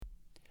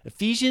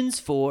Ephesians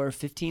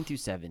 4:15 through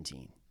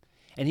 17.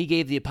 And he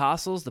gave the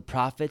apostles, the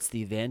prophets,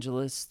 the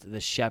evangelists, the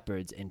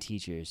shepherds, and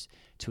teachers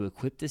to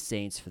equip the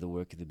saints for the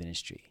work of the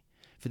ministry,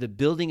 for the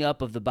building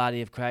up of the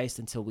body of Christ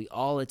until we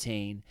all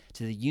attain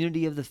to the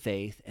unity of the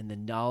faith and the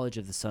knowledge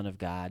of the Son of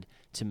God,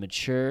 to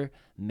mature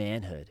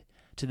manhood,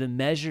 to the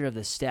measure of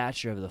the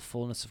stature of the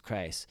fullness of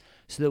Christ,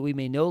 so that we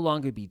may no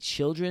longer be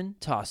children,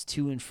 tossed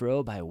to and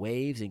fro by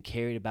waves and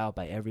carried about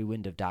by every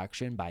wind of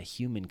doctrine, by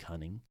human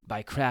cunning,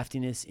 by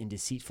craftiness in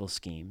deceitful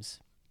schemes.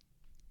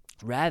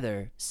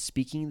 Rather,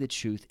 speaking the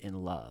truth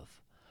in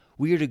love,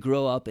 we are to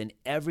grow up in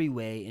every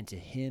way into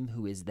him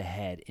who is the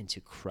head, into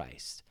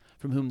Christ,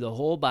 from whom the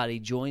whole body,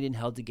 joined and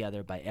held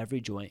together by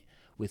every joint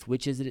with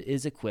which it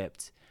is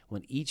equipped,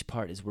 when each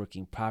part is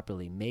working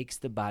properly, makes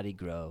the body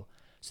grow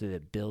so that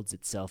it builds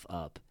itself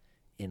up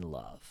in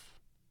love.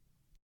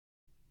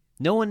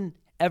 No one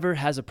ever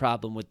has a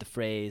problem with the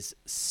phrase,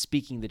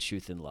 speaking the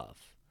truth in love.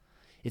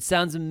 It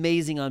sounds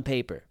amazing on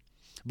paper,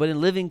 but in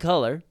living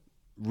color,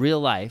 real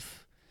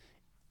life,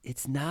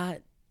 it's not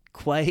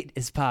quite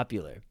as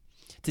popular.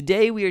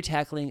 Today, we are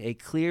tackling a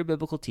clear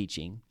biblical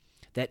teaching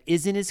that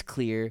isn't as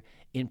clear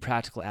in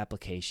practical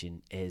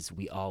application as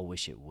we all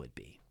wish it would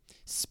be.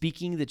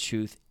 Speaking the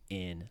truth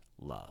in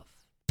love.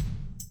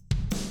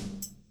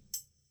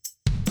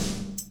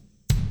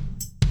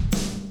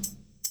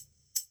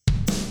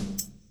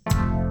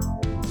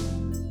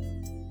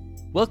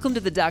 Welcome to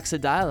the Doxa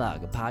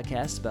Dialogue, a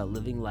podcast about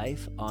living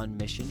life on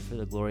mission for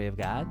the glory of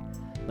God.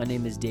 My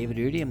name is David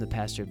Rudy. I'm the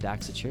pastor of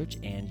Doxa Church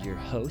and your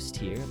host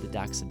here of the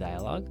Doxa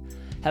Dialogue.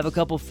 Have a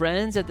couple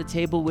friends at the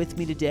table with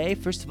me today.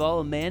 First of all,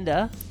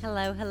 Amanda.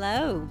 Hello,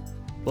 hello.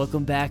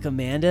 Welcome back,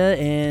 Amanda,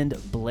 and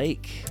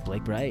Blake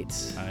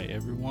Bright. Hi,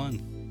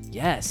 everyone.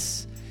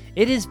 Yes.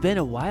 It has been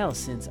a while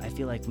since I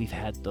feel like we've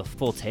had the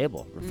full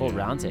table, or full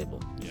round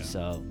table. Yeah.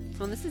 So,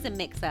 Well, this is a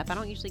mix-up. I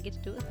don't usually get to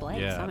do it with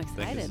Blake, so I'm I think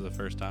excited. this is the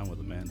first time with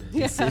Amanda.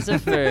 this is a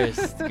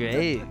first.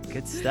 Great.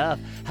 Good stuff.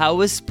 How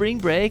was spring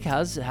break?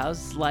 How's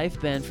life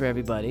been for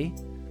everybody?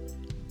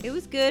 It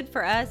was good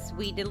for us.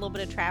 We did a little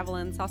bit of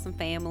traveling, saw some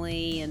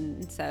family,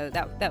 and so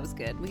that was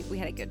good. We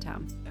had a good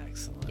time.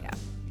 Excellent. Yeah.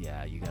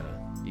 Yeah, you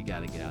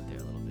gotta get out there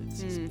a little bit and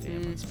see some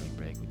family on spring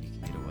break when you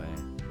can get away.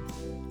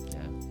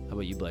 Yeah. How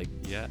about you, Blake?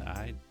 Yeah,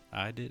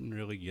 I didn't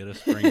really get a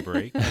spring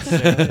break.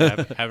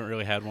 I haven't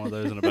really had one of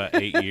those in about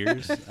 8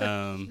 years.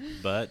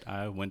 But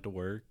I went to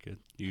work as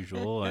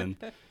usual and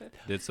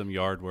did some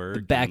yard work.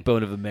 The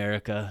backbone of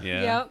America.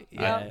 Yeah.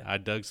 Yep. I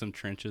dug some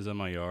trenches in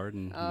my yard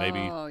and Oh, maybe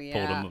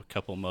yeah. pulled a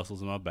couple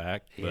muscles in my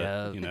back.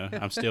 But, Yep.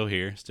 I'm still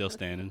here, still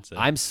standing. So.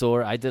 I'm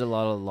sore. I did a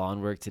lot of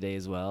lawn work today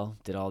as well.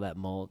 Did all that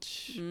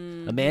mulch.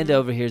 Amanda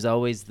over here is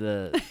always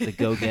the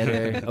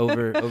go-getter,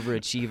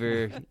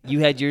 overachiever.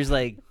 You had yours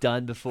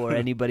done before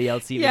anybody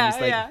else even.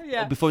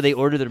 Yeah. Before they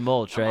order their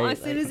mulch, right? Oh,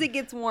 as soon as it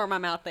gets warm,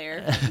 I'm out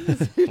there.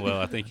 Well,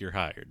 I think you're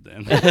hired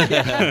then.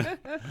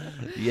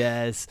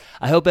 Yes.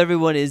 I hope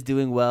everyone is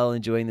doing well,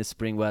 enjoying the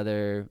spring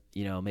weather.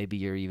 Maybe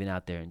you're even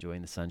out there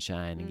enjoying the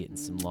sunshine and getting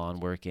some lawn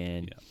work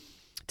in. Yeah.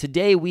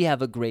 Today we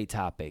have a great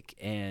topic,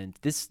 and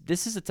this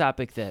is a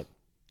topic that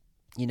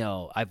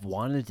I've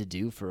wanted to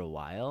do for a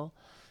while.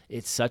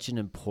 It's such an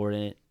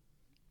important,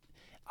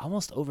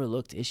 almost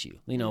overlooked issue.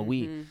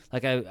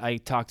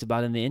 I talked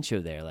about in the intro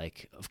there,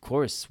 of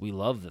course we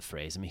love the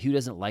phrase. I mean, who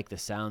doesn't like the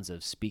sounds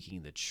of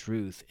speaking the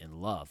truth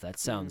in love? That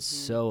sounds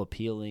so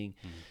appealing.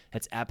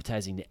 That's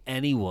appetizing to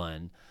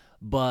anyone.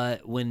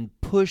 But when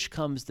push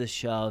comes to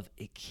shove,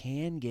 it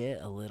can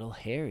get a little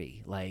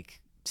hairy,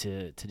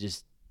 to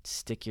just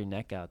stick your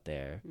neck out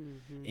there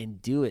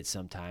and do it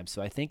sometimes.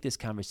 So I think this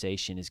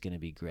conversation is going to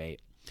be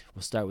great.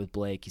 We'll start with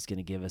Blake. He's going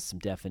to give us some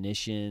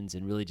definitions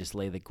and really just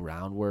lay the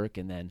groundwork,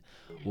 and then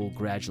we'll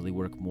gradually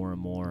work more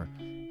and more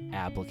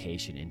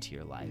application into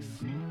your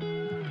life.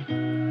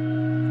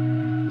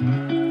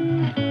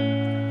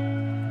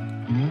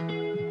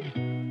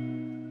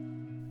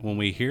 When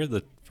we hear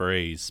the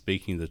phrase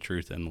speaking the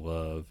truth in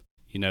love,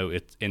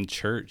 it's in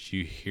church,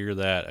 you hear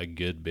that a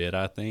good bit,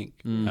 I think.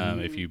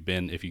 If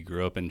you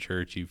grew up in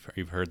church,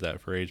 you've heard that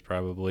phrase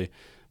probably,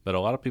 but a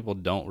lot of people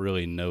don't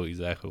really know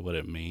exactly what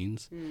it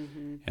means.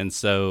 And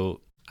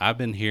so I've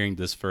been hearing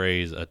this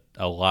phrase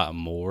a lot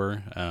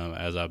more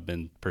as I've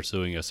been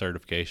pursuing a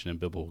certification in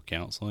biblical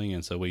counseling.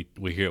 And so we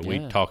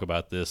talk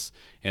about this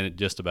in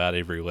just about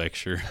every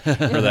lecture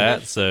for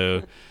that.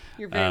 So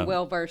You're very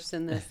well versed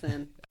in this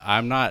then.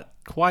 I'm not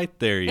quite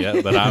there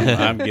yet, but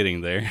I'm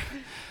getting there.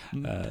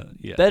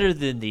 Yeah. Better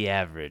than the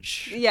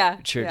average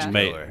church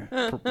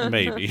goer.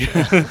 Maybe.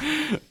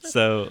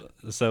 So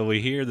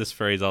we hear this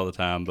phrase all the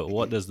time, but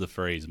what does the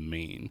phrase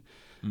mean?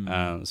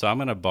 So I'm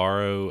going to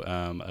borrow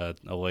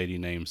a lady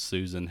named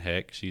Susan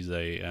Heck. She's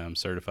a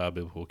certified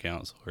biblical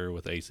counselor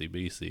with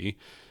ACBC.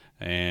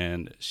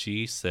 And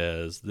she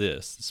says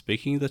this: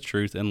 speaking the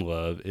truth in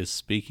love is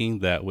speaking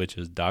that which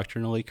is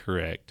doctrinally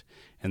correct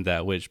and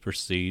that which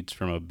proceeds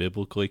from a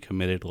biblically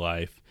committed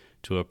life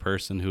to a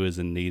person who is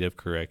in need of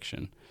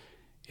correction.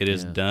 It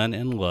is done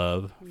in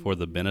love for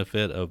the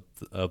benefit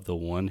of the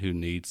one who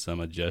needs some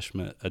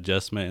adjustment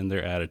in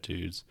their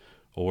attitudes,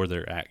 or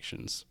their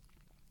actions.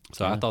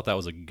 So I thought that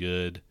was a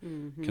good,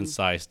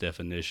 concise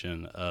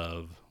definition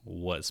of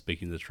what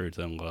speaking the truth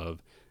in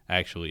love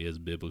actually is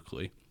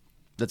biblically.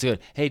 That's good.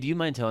 Hey, do you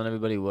mind telling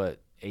everybody what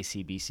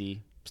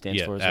ACBC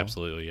stands for as well?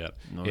 Absolutely, yeah.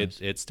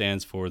 It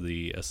stands for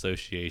the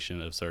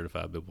Association of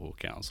Certified Biblical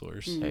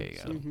Counselors. There you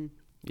go. Mm-hmm.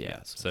 Yeah.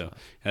 So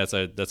that's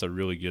a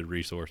really good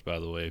resource, by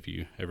the way, if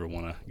you ever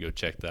want to go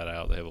check that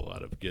out. They have a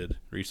lot of good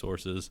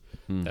resources.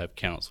 They have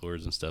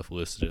counselors and stuff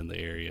listed in the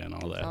area and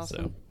all that.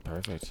 awesome.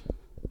 Perfect.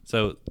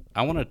 So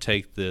I want to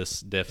take this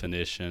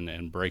definition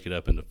and break it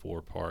up into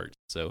 4 parts.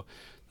 So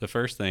the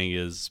first thing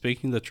is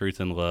speaking the truth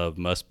in love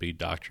must be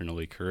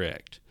doctrinally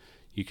correct.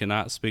 You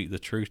cannot speak the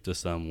truth to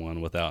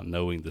someone without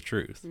knowing the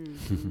truth.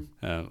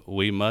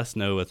 We must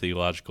know a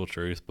theological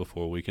truth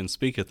before we can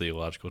speak a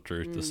theological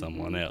truth to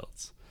someone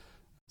else.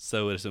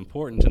 So it's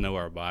important to know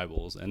our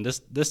Bibles, and this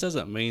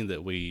doesn't mean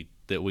that we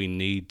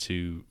need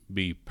to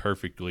be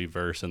perfectly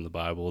versed in the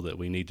Bible, that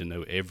we need to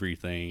know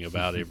everything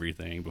about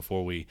everything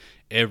before we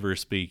ever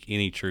speak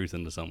any truth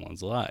into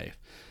someone's life.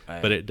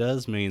 Right. But it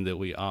does mean that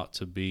we ought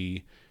to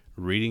be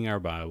reading our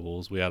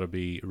Bibles. We ought to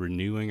be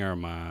renewing our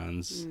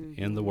minds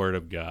in the Word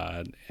of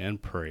God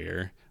and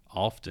prayer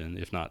often,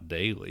 if not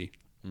daily,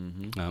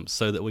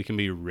 so that we can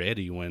be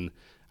ready when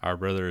our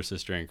brother or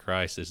sister in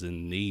Christ is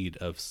in need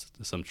of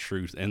some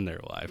truth in their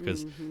life,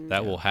 because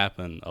that will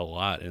happen a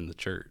lot in the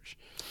church.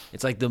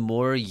 It's like the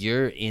more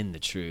you're in the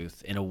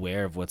truth and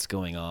aware of what's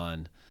going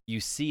on, you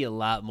see a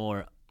lot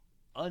more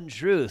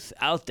untruth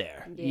out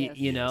there. Yes.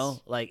 You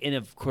know, like, and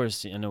of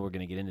course, I know we're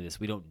going to get into this.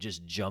 We don't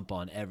just jump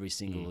on every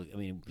single, I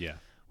mean, Yeah.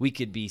 we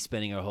could be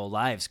spending our whole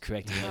lives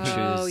correcting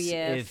untruths Oh,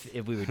 yes.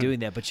 if we were doing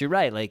that. But you're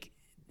right. Like,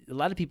 a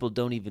lot of people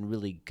don't even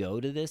really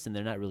go to this, and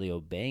they're not really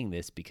obeying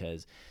this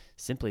because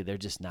simply they're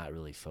just not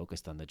really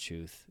focused on the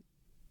truth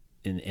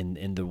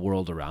in the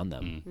world around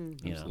them.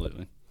 You know?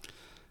 Absolutely.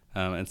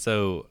 And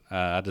so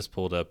I just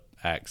pulled up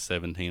Acts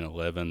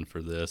 17:11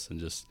 for this, and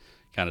just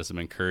kind of some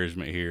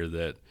encouragement here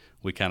that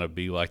we kind of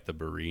be like the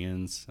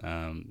Bereans.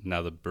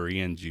 Now the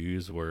Berean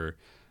Jews were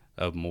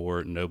of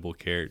more noble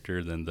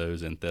character than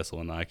those in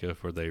Thessalonica,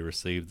 for they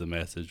received the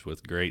message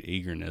with great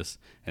eagerness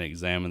and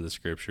examined the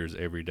scriptures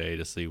every day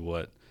to see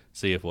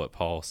if what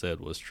Paul said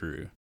was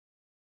true.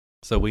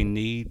 So we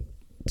need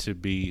to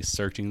be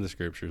searching the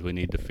scriptures. We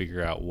need to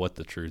figure out what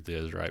the truth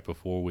is, right,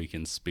 before we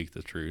can speak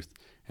the truth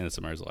in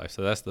somebody's life.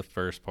 So that's the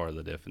first part of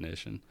the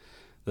definition.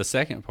 The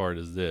second part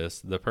is this: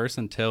 the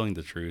person telling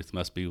the truth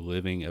must be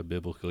living a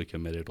biblically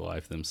committed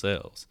life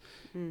themselves.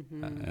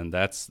 And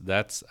that's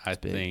I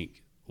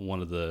think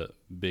one of the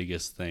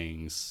biggest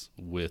things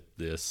with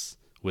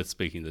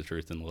speaking the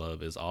truth in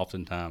love is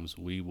oftentimes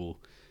we will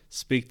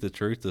speak the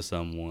truth to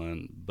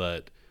someone,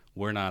 but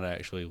we're not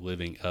actually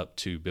living up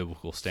to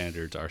biblical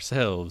standards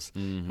ourselves.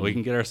 We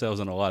can get ourselves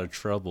in a lot of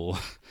trouble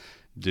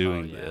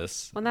doing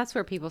this. Well, and that's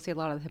where people see a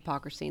lot of the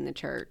hypocrisy in the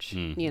church.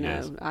 You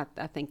know, yes.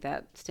 I think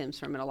that stems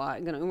from it a lot.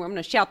 I'm going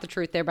to shout the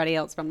truth to everybody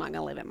else, but I'm not going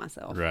to live it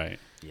myself. Right.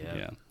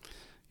 Yeah.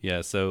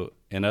 Yeah. So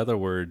in other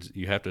words,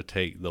 you have to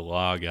take the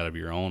log out of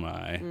your own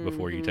eye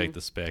before you take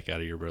the speck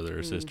out of your brother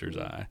or sister's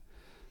eye.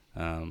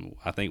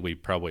 I think we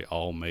probably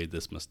all made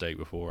this mistake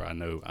before. I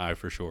know I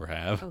for sure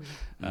have.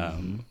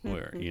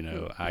 Where, you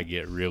know, I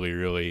get really,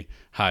 really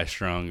high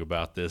strung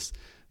about this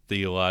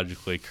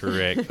theologically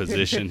correct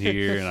position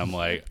here, and I'm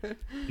like,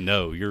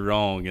 no, you're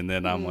wrong. And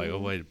then I'm like, oh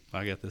wait,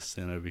 I got this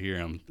sin over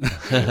here.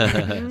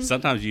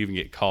 Sometimes you even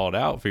get called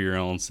out for your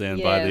own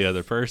sin by the Yes.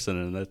 other person,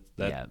 and that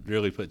Yeah.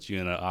 really puts you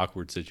in an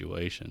awkward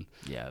situation.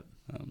 Yeah.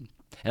 And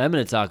I'm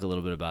going to talk a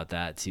little bit about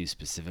that too,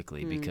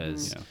 specifically,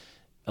 because Yeah.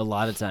 a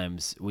lot of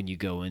times when you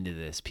go into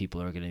this,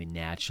 people are going to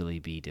naturally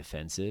be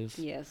defensive.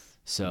 Yes.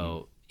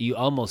 So you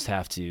almost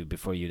have to,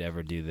 before you'd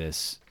ever do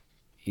this,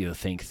 you know,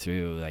 think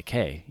through, like,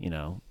 hey, you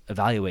know,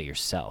 evaluate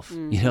yourself.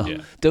 You know,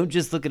 Yeah. don't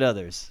just look at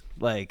others.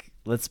 Like,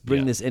 let's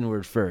bring Yeah. this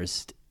inward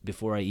first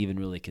before I even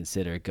really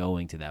consider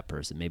going to that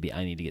person. Maybe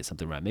I need to get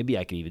something right. Maybe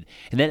I could even,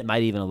 and then it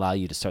might even allow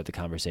you to start the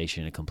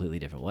conversation in a completely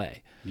different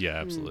way, Yeah,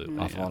 absolutely.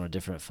 off Yeah. on a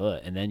different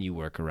foot, and then you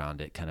work around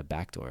it, kind of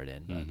backdoor it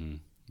in. But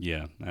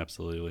Yeah,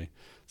 absolutely.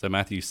 So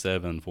Matthew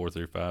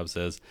 7:4-5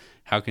 says,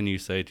 how can you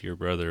say to your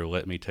brother,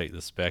 let me take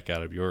the speck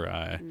out of your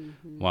eye,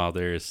 while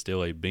there is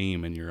still a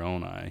beam in your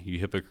own eye? You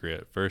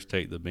hypocrite, first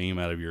take the beam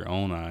out of your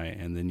own eye,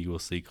 and then you will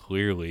see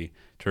clearly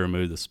to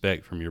remove the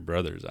speck from your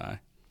brother's eye.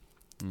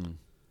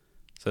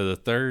 So the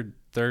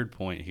third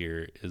point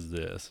here is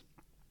this: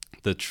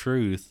 the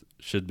truth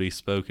should be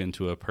spoken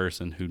to a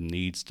person who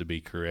needs to be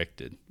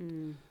corrected.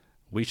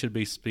 We should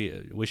be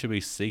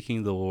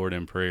seeking the Lord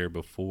in prayer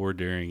before,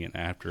 during, and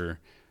after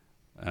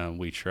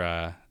we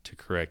try to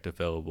correct a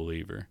fellow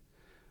believer.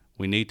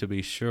 We need to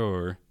be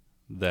sure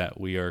that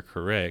we are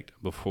correct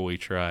before we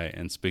try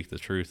and speak the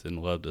truth in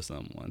love to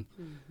someone.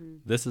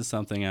 This is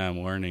something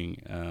I'm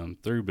learning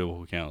through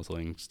biblical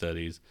counseling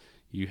studies.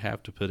 You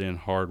have to put in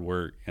hard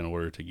work in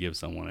order to give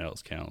someone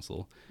else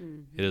counsel.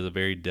 It is a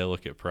very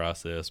delicate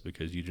process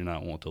because you do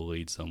not want to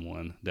lead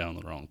someone down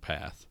the wrong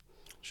path.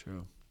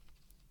 True.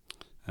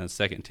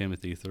 2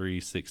 Timothy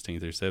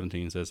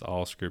 3:16-17 says,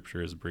 all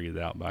Scripture is breathed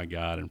out by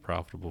God and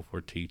profitable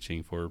for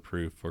teaching, for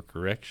reproof, for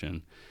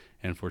correction,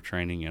 and for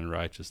training in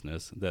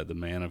righteousness, that the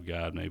man of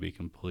God may be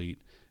complete,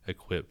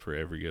 equipped for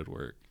every good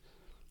work.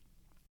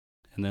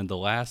 And then the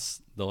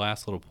last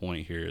little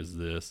point here is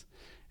this.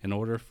 In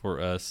order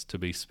for us to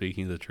be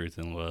speaking the truth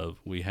in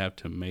love, we have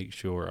to make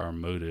sure our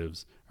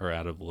motives are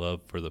out of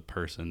love for the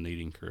person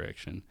needing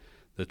correction.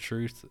 The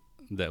truth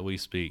that we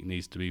speak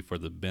needs to be for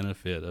the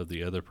benefit of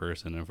the other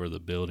person and for the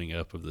building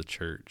up of the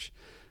church.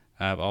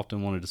 I've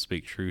often wanted to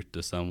speak truth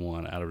to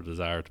someone out of a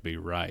desire to be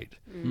right,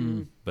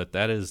 but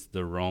that is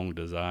the wrong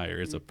desire.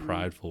 It's a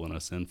prideful and a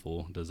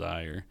sinful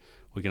desire.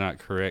 We cannot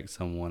correct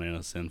someone in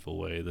a sinful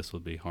way. This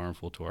would be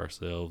harmful to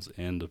ourselves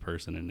and the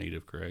person in need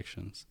of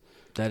corrections.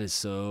 That is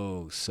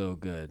so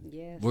good.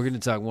 Yes. We're going to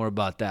talk more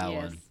about that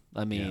Yes. one.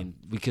 I mean,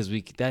 because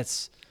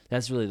that's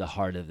really the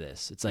heart of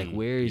this. It's like,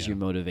 where is your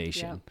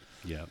motivation?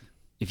 Yeah.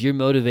 If your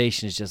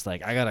motivation is just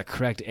like, I got to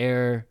correct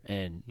error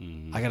and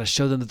I got to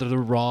show them that they're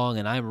wrong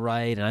and I'm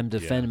right and I'm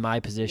defending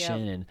my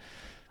position and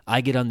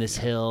I get on this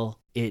hill,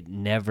 it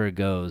never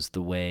goes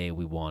the way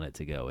we want it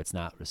to go. It's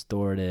not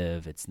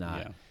restorative. It's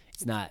not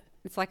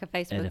It's like a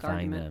Facebook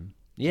edifying argument. them.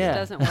 Yeah. It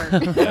doesn't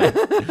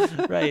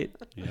work. Right.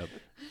 Yep.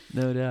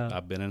 No doubt.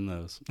 I've been in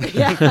those.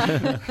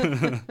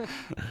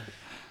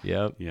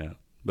 Yep. Yeah.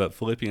 But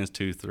Philippians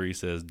 2:3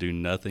 says, do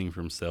nothing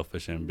from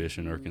selfish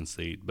ambition or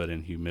conceit, but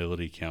in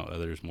humility count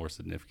others more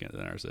significant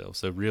than ourselves.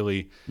 So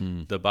really,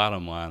 the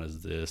bottom line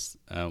is this.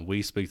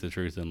 We speak the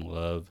truth in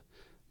love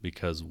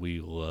because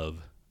we love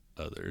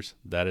others.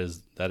 That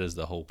is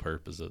the whole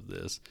purpose of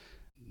this.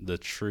 The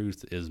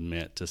truth is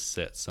meant to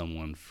set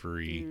someone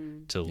free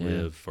to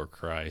live for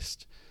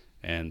Christ.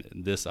 And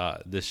this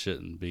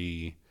shouldn't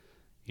be,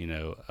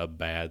 a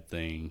bad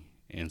thing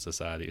in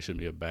society. It shouldn't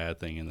be a bad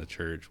thing in the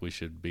church. We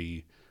should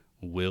be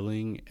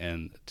willing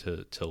and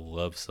to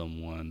love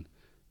someone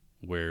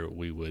where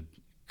we would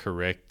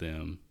correct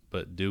them,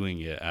 but doing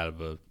it out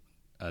of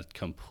a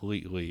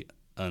completely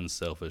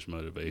unselfish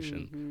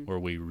motivation where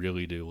we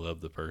really do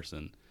love the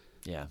person.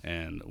 Yeah.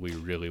 And we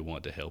really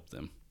want to help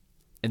them.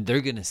 And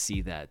they're going to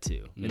see that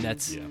too. And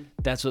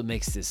that's what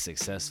makes this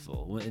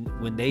successful.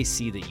 When they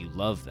see that you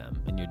love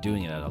them and you're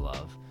doing it out of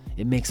love,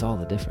 it makes all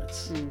the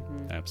difference.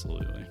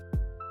 Absolutely.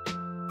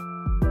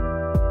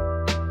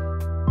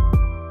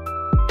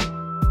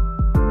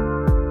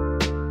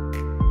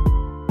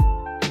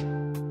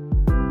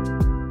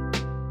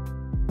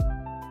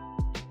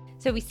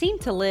 So we seem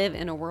to live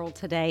in a world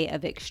today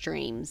of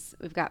extremes.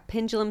 We've got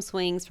pendulum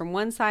swings from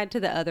one side to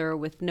the other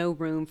with no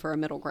room for a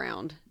middle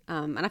ground.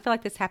 And I feel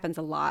like this happens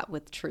a lot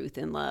with truth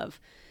and love.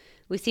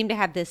 We seem to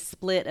have this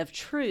split of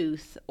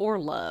truth or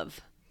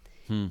love.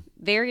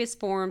 Various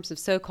forms of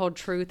so-called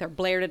truth are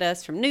blared at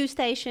us from news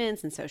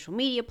stations and social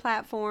media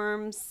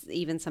platforms,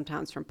 even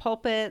sometimes from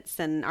pulpits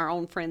and our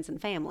own friends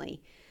and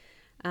family.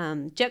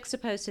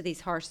 Juxtaposed to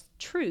these harsh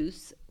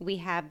truths, we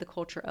have the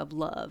culture of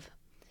love.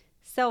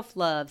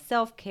 Self-love,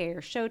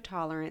 self-care, show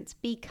tolerance,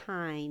 be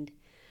kind.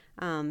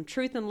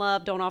 Truth and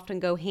love don't often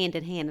go hand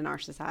in hand in our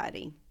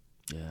society.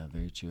 Yeah,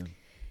 very true.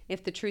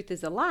 If the truth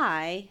is a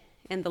lie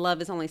and the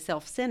love is only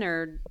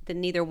self-centered, then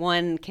neither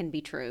one can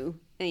be true.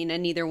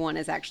 Neither one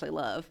is actually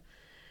love.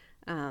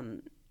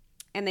 And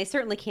they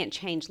certainly can't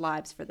change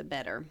lives for the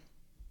better.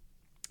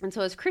 And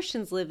so as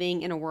Christians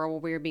living in a world where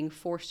we are being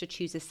forced to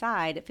choose a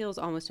side, it feels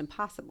almost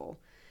impossible.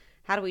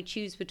 How do we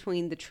choose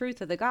between the truth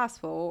of the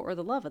gospel or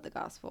the love of the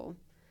gospel?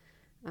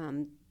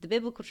 The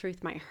biblical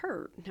truth might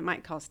hurt. It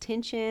might cause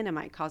tension. It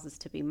might cause us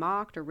to be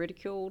mocked or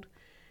ridiculed.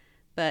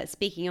 But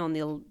speaking on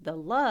the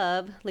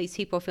love leaves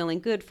people feeling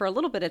good for a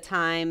little bit of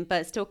time,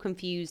 but still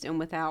confused and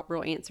without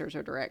real answers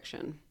or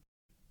direction.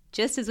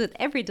 Just as with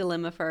every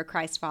dilemma for a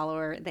Christ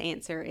follower, the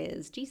answer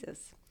is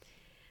Jesus.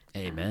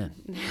 Amen.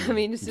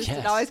 It's just,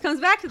 It always comes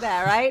back to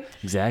that, right?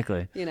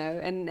 Exactly.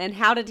 And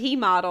how did he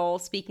model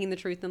speaking the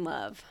truth in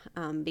love?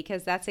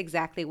 Because that's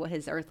exactly what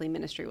his earthly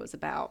ministry was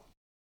about.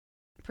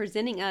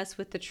 Presenting us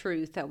with the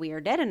truth that we are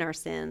dead in our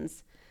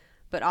sins,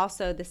 but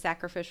also the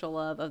sacrificial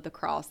love of the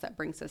cross that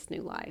brings us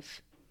new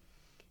life.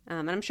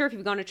 And I'm sure if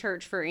you've gone to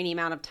church for any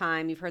amount of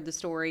time, you've heard the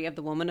story of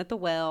the woman at the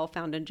well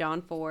found in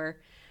John 4.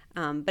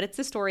 But it's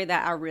a story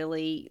that I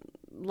really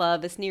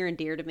love. It's near and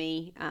dear to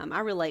me. I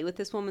relate with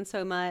this woman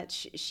so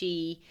much.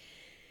 She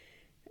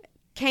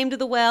came to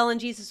the well and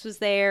Jesus was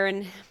there,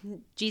 and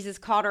Jesus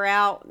called her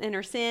out in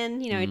her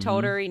sin. He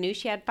told her he knew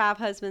she had 5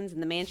 husbands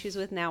and the man she was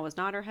with now was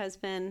not her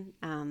husband.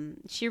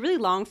 She really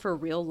longed for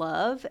real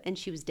love and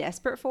she was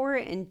desperate for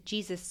it. And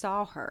Jesus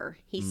saw her.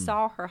 He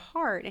saw her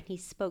heart and he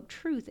spoke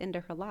truth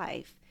into her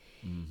life.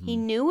 He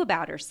knew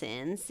about her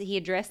sins. He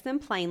addressed them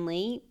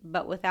plainly,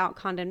 but without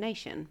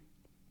condemnation.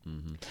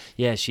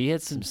 Yeah, she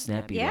had some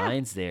snappy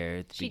lines there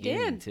at the She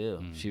beginning did.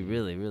 too. She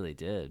really, really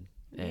did.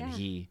 And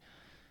Yeah.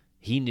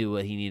 he knew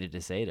what he needed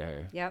to say to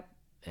her. Yep.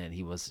 And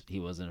he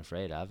wasn't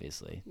afraid,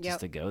 obviously, Yep. just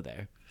to go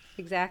there.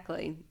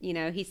 Exactly.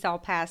 He saw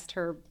past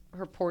her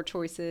poor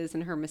choices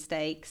and her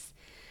mistakes.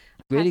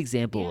 Great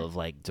example yeah. of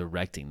like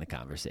directing the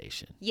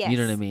conversation. Yes. You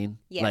know what I mean?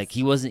 Yes. Like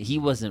he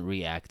wasn't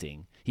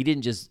reacting. He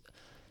didn't just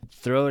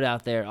throw it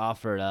out there,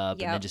 offer it up,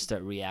 and then Yep. just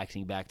start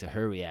reacting back to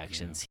her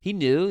reactions. He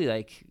knew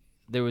like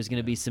there was going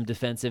to be some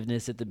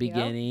defensiveness at the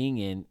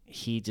beginning, and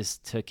he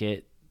just took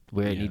it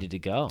where it needed to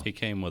go. He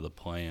came with a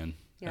plan.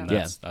 Yeah.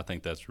 And I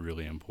think that's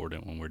really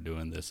important when we're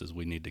doing this, is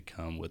we need to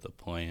come with a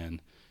plan,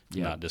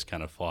 not just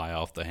kind of fly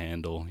off the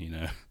handle, you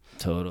know.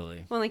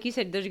 Totally. Well, like you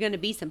said, there's going to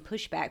be some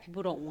pushback.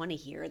 People don't want to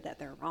hear that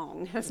they're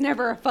wrong. That's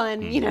never a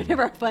fun,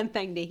 never a fun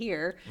thing to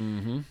hear.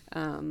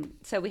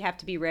 So we have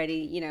to be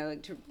ready,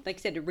 to, like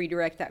you said, to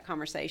redirect that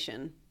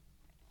conversation.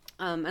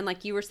 And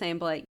like you were saying,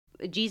 Blake,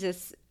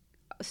 Jesus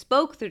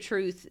spoke the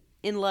truth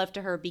in love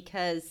to her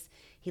because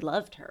he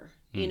loved her.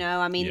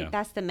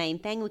 That's the main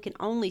thing. We can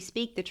only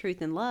speak the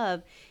truth in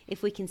love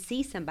if we can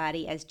see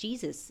somebody as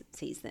Jesus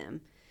sees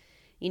them.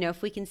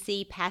 If we can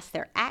see past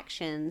their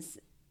actions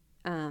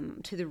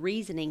to the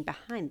reasoning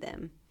behind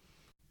them.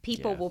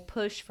 People will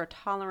push for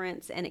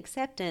tolerance and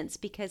acceptance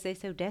because they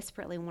so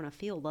desperately want to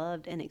feel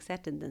loved and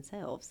accepted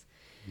themselves.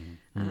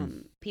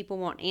 People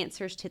want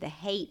answers to the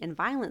hate and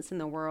violence in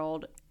the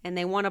world, and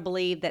they want to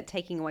believe that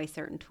taking away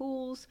certain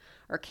tools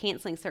or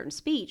canceling certain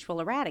speech will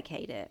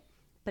eradicate it.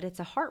 But it's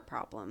a heart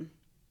problem.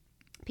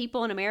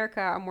 People in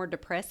America are more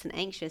depressed and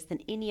anxious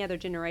than any other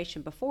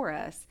generation before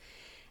us,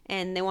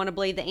 and they want to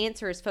believe the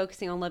answer is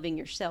focusing on loving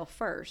yourself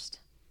first.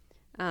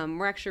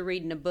 We're actually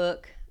reading a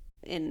book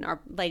in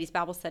our ladies'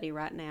 Bible study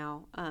right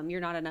now,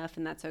 You're Not Enough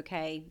and That's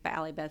Okay, by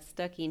Allie Beth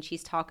Stuckey, and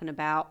she's talking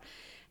about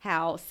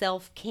how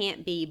self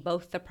can't be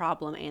both the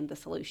problem and the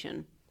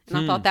solution. And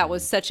I thought that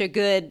was such a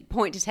good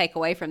point to take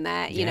away from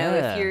that.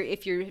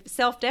 If you're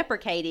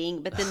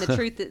self-deprecating, but then the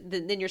truth,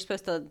 then you're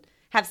supposed to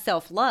have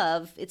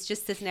self-love, it's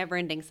just this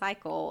never-ending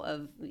cycle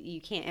of you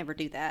can't ever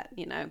do that,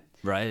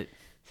 Right.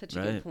 Such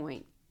a good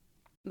point.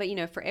 But,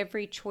 for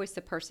every choice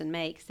a person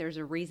makes, there's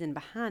a reason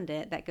behind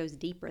it that goes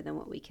deeper than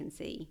what we can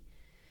see.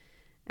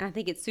 And I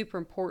think it's super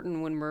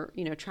important when we're,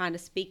 trying to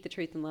speak the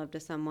truth in love to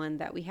someone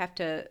that we have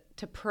to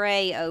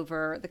pray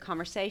over the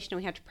conversation.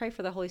 We have to pray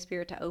for the Holy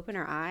Spirit to open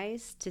our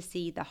eyes to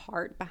see the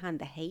heart behind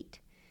the hate,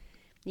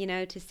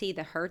 to see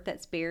the hurt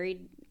that's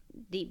buried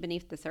deep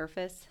beneath the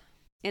surface.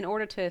 In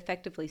order to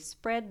effectively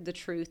spread the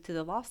truth to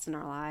the lost in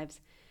our lives,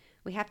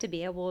 we have to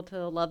be able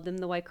to love them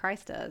the way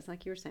Christ does,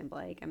 like you were saying,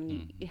 Blake. I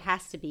mean, it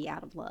has to be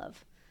out of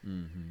love.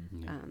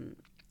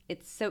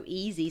 It's so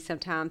easy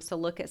sometimes to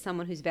look at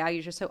someone whose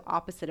values are so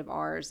opposite of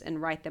ours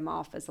and write them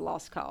off as a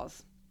lost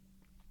cause.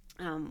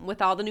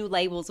 With all the new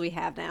labels we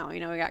have now, we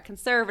got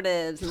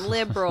conservatives and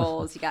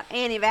liberals, you got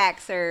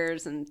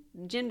anti-vaxxers and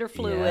gender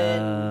fluid,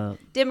 and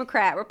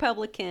Democrat,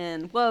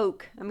 Republican,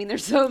 woke.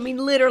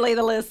 Literally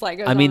the list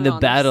goes on. The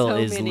battle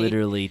is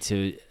literally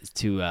to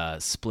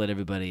split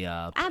everybody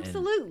up.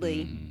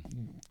 Absolutely. And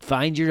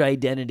find your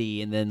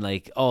identity, and then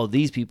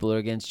these people are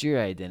against your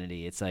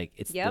identity. It's like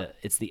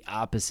it's the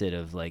opposite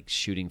of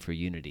shooting for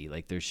unity.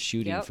 They're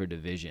shooting for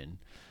division.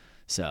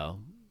 So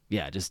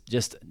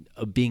just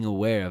being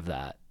aware of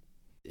that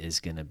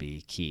is going to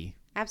be key.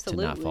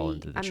 Absolutely. To not fall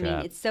into the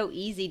trap. It's so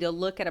easy to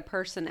look at a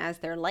person as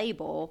their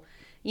label,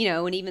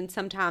 and even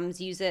sometimes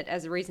use it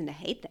as a reason to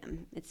hate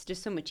them. It's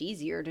just so much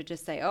easier to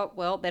just say, oh,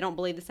 well, they don't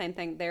believe the same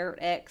thing, they're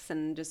X,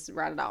 and just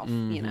write it off,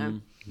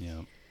 Yeah.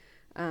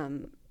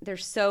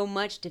 There's so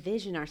much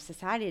division in our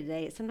society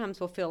today. Sometimes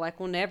we'll feel like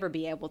we'll never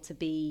be able to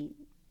be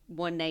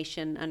one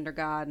nation under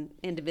God,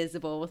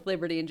 indivisible, with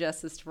liberty and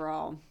justice for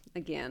all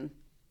again.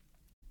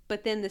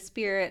 But then the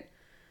Spirit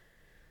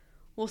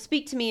will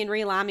speak to me and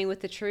realign me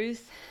with the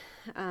truth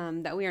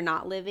that we are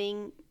not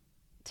living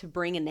to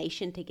bring a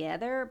nation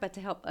together, but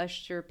to help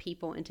usher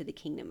people into the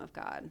kingdom of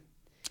God.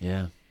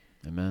 Yeah.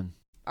 Amen.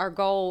 Our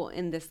goal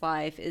in this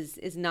life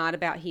is not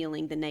about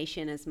healing the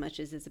nation as much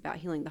as it's about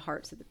healing the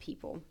hearts of the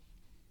people.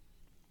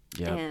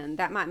 Yeah. And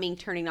that might mean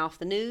turning off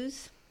the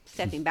news,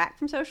 stepping back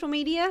from social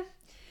media,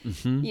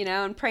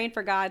 and praying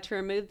for God to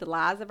remove the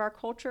lies of our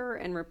culture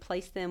and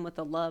replace them with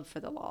a love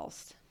for the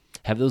lost.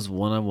 Have those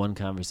one-on-one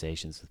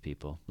conversations with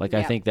people.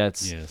 I think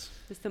that's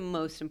it's the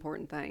most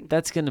important thing.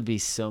 That's going to be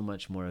so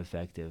much more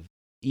effective.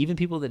 Even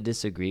people that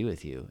disagree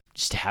with you,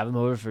 just have them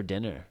over for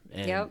dinner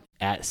and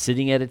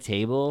sitting at a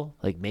table,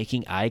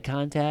 making eye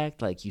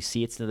contact, you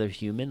see it's another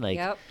human,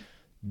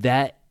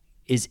 that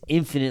is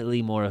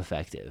infinitely more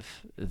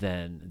effective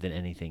than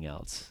anything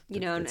else.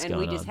 And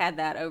we just had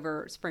that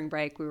over spring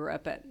break. We were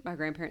up at my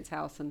grandparents'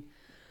 house, and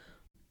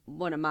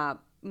one of my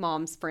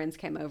mom's friends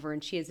came over,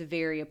 and she has a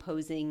very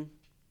opposing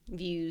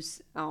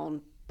views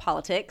on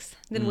politics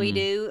than we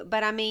do,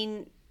 but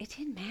it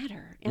didn't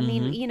matter.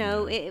 We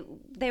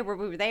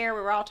were there,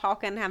 we were all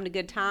talking, having a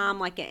good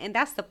time, and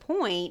that's the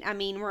point.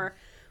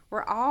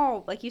 We're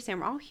all, like you said,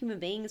 we're all human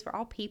beings, we're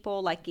all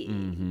people.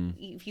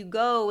 If you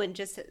go and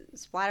just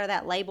splatter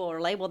that label or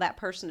label that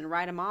person and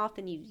write them off,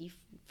 then you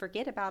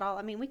forget about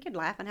all. We could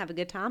laugh and have a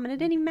good time, and it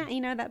didn't even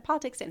matter. That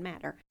politics didn't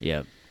matter.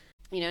 Yeah.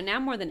 Now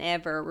more than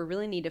ever, we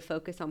really need to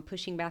focus on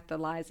pushing back the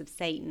lies of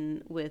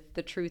Satan with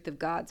the truth of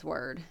God's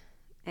word.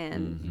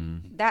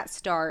 And that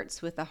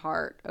starts with the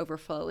heart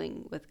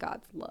overflowing with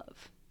God's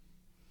love.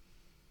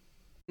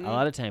 A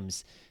lot of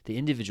times the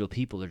individual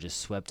people are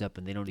just swept up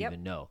and they don't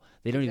even know.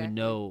 They don't even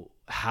know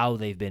how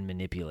they've been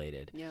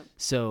manipulated. Yep.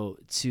 So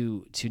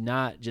to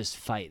not just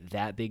fight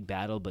that big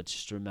battle, but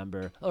just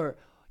remember, or,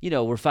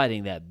 we're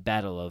fighting that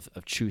battle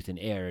of truth and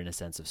error in a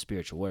sense of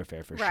spiritual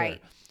warfare for sure.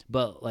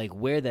 But like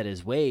where that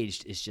is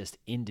waged is just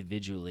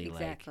individually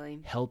like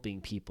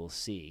helping people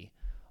see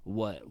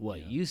what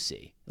you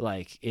see.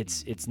 Like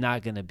it's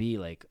not going to be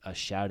like a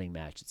shouting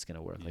match. It's going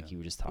to work like you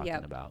were just talking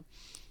about.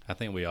 I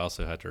think we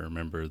also have to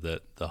remember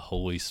that the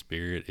Holy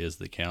Spirit is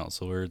the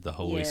counselor. The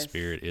Holy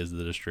Spirit is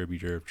the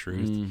distributor of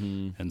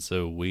truth. And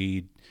so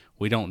we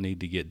don't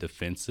need to get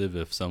defensive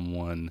if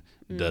someone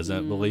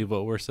doesn't believe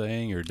what we're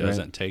saying or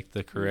doesn't take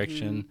the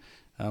correction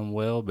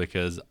well,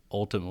 because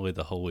ultimately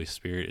the Holy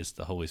Spirit, it's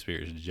the Holy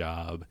Spirit's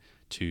job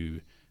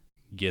to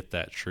get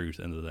that truth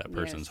into that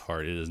person's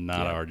heart. It is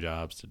not our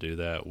jobs to do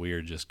that. We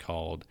are just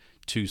called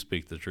to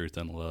speak the truth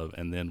in love,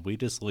 and then we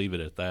just leave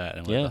it at that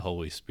and let the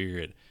Holy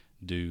Spirit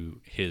do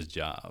his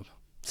job.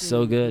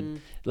 So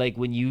good. Like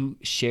when you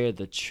share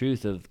the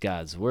truth of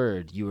God's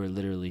word, you are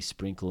literally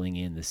sprinkling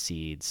in the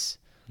seeds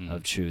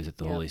of truth that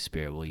the Holy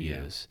Spirit will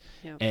use.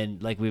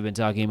 And like we've been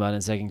talking about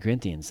in 2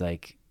 Corinthians,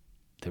 like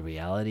the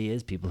reality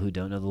is people who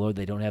don't know the Lord,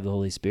 they don't have the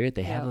Holy Spirit,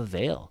 they have a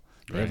veil.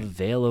 They have a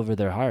veil over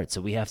their heart.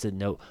 So we have to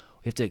know,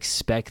 we have to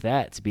expect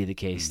that to be the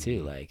case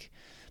too. Like,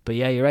 but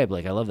yeah, you're right,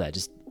 Blake. I love that.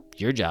 Just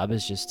your job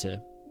is just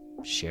to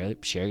share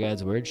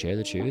God's word, share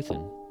the truth,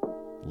 and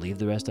leave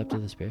the rest up to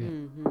the Spirit.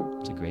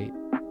 It's a great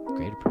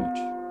approach.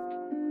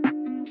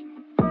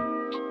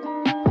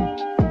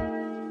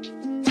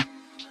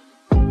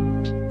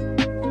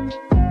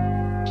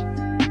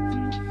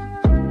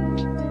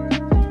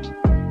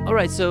 All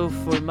right, so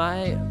for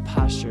my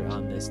posture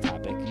on this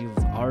topic, you've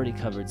already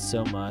covered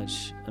so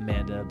much,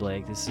 Amanda,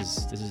 Blake. This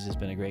has just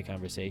been a great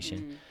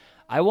conversation.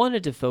 I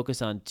wanted to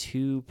focus on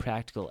two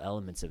practical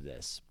elements of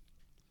this.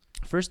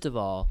 First of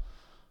all,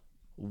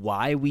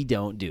 why we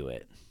don't do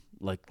it.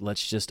 Like,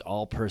 let's just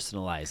all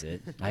personalize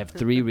it. I have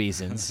 3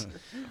 reasons,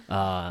 and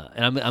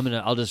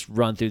I'll just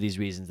run through these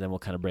reasons, then we'll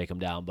kind of break them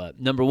down. But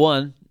number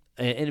 1,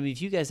 and I mean,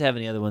 if you guys have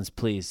any other ones,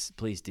 please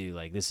do.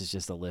 Like, this is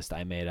just a list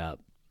I made up,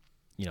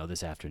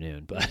 this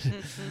afternoon. But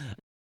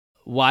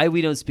why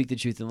we don't speak the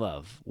truth in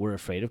love? We're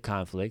afraid of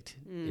conflict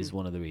is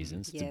one of the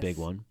reasons. It's a big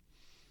one.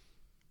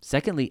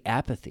 Secondly,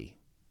 apathy.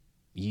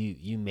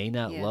 You may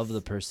not love the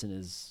person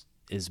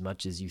as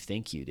much as you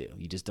think you do.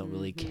 You just don't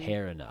really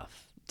care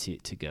enough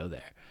to go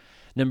there.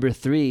 Number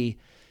 3,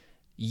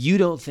 you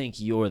don't think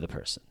you're the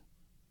person.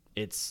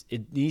 It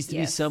needs to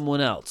be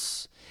someone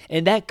else.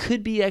 And that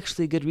could be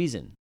actually a good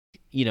reason.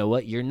 You know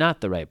what? You're not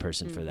the right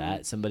person for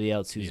that. Somebody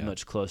else who's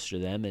much closer to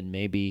them, and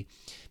maybe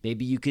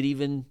you could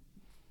even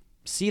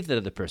see if that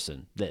other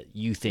person that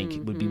you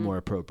think would be more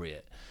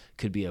appropriate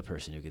could be a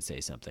person who could say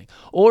something.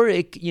 Or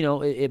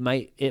it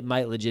might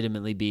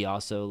legitimately be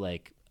also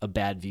like a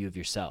bad view of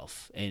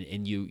yourself,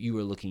 and you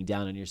are looking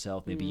down on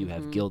yourself. Maybe you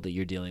have guilt that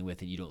you're dealing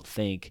with, and you don't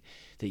think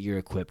that you're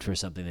equipped for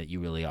something that you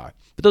really are.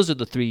 But those are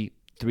the three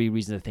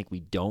reasons I think we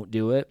don't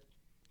do it.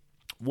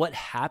 What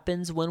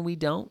happens when we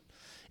don't?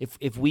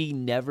 If we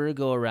never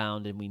go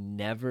around and we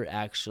never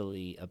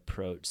actually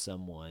approach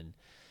someone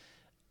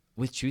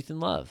with truth and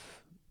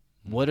love,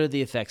 what are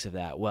the effects of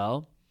that?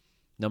 Well,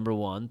 number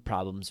 1,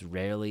 problems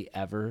rarely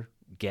ever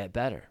get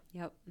better.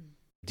 Yep.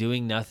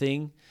 Doing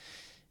nothing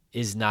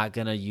is not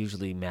going to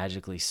usually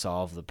magically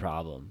solve the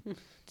problem.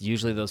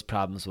 Usually those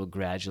problems will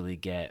gradually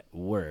get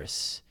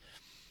worse.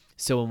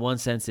 So in one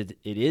sense, it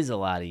is a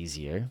lot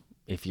easier.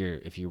 If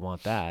you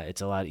want that,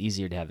 it's a lot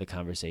easier to have the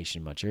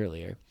conversation much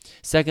earlier.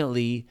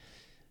 Secondly,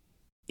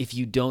 if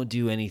you don't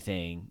do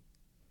anything,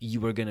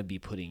 you are going to be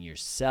putting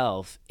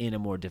yourself in a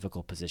more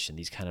difficult position.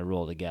 These kind of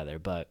roll together.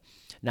 But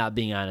not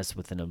being honest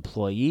with an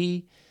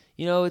employee,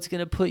 it's going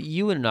to put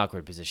you in an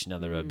awkward position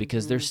down the road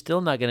because they're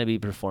still not going to be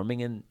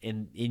performing,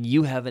 and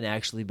you haven't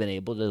actually been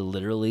able to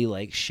literally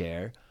like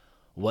share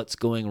what's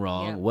going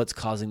wrong, what's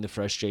causing the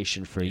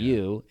frustration for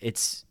you.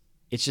 It's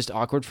just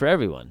awkward for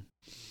everyone.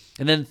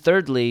 And then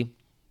thirdly,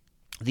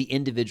 the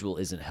individual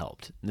isn't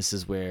helped. And this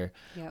is where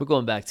we're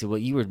going back to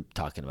what you were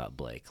talking about,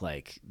 Blake.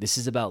 Like, this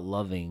is about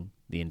loving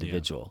the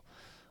individual.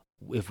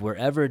 If we're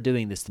ever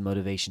doing this, the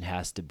motivation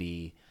has to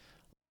be,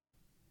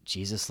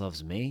 Jesus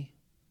loves me,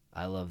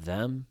 I love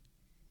them,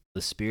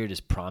 the Spirit is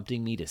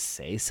prompting me to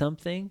say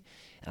something,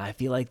 and I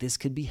feel like this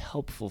could be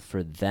helpful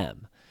for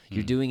them.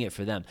 You're doing it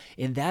for them.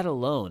 In that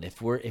alone,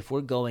 if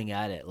we're going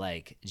at it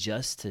like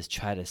just to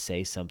try to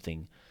say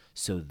something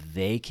so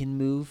they can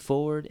move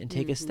forward and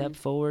take a step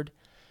forward,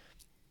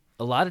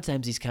 a lot of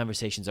times these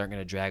conversations aren't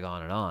going to drag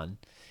on and on.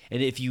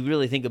 And if you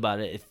really think about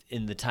it,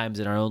 in the times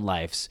in our own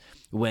lives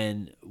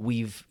when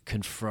we've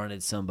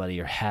confronted somebody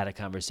or had a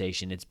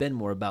conversation, it's been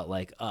more about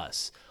like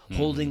us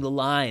holding the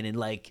line and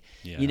like,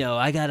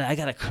 I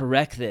gotta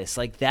correct this.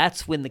 Like,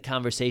 that's when the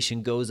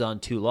conversation goes on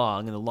too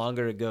long, and the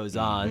longer it goes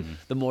on,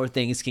 the more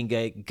things can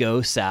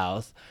go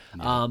south.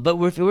 But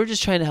if we're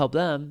just trying to help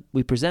them,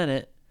 we present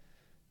it.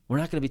 we're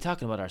not going to be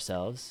talking about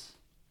ourselves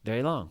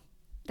very long.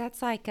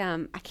 That's like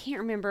I can't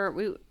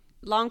remember.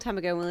 Long time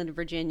ago when we lived in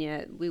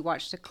Virginia, we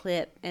watched a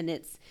clip, and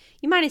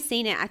you might have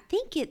seen it. I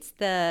think it's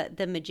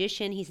the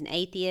magician. He's an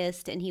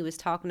atheist, and he was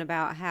talking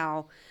about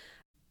how,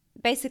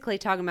 basically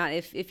talking about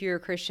if you're a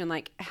Christian,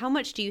 like how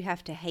much do you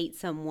have to hate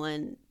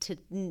someone to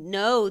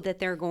know that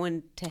they're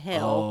going to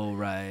hell? Oh,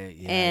 right.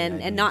 Yeah,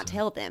 and not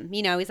tell them.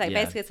 He's like,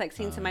 Yeah. basically it's like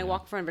seeing somebody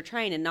walk in front of a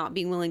train and not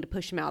being willing to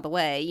push them out of the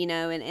way,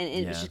 and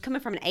it's just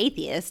coming from an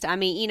atheist. I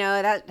mean,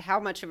 that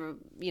how much of a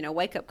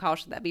wake up call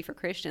should that be for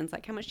Christians?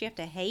 Like, how much do you have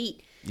to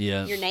hate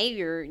your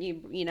neighbor,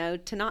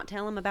 to not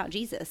tell them about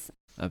Jesus?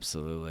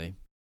 Absolutely.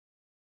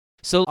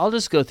 So I'll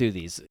just go through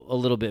these a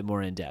little bit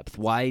more in depth.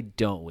 Why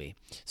don't we?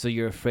 So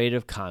you're afraid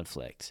of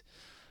conflict.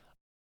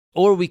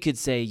 Or we could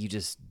say you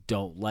just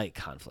don't like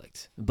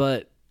conflict.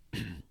 But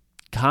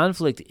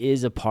conflict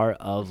is a part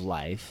of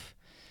life.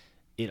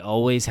 It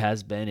always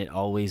has been. It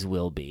always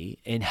will be.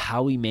 And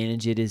how we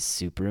manage it is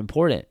super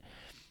important.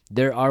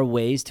 There are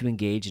ways to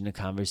engage in a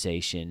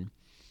conversation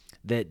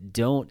that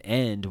don't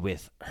end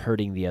with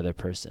hurting the other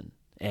person.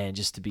 And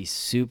just to be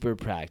super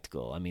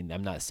practical, I mean,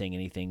 I'm not saying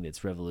anything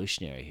that's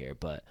revolutionary here,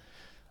 but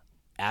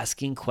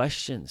asking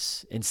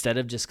questions instead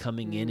of just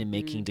coming in and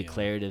making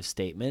declarative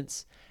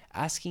statements,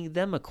 asking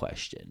them a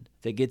question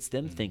that gets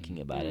them thinking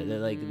about it. They're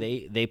like,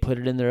 they put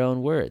it in their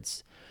own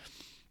words.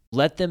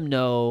 Let them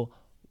know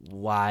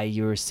why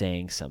you're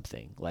saying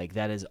something. Like,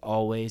 that is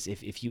always,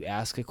 if you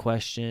ask a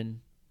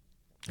question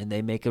and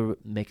they make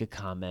a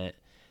comment,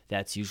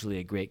 that's usually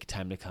a great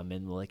time to come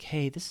in. We're like,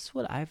 hey, this is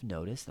what I've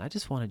noticed, and I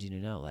just wanted you to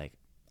know, like,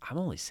 I'm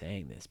only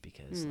saying this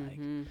because like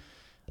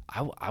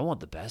I want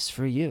the best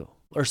for you,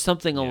 or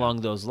something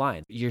along those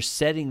lines. You're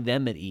setting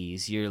them at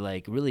ease. You're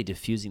like really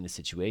diffusing the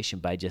situation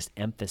by just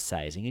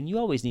emphasizing, and you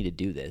always need to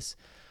do this,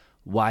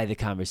 why the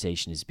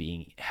conversation is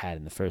being had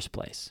in the first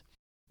place.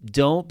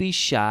 Don't be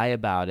shy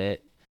about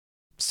it.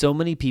 So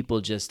many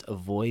people just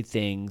avoid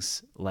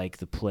things like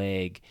the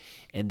plague,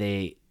 and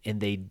they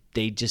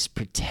just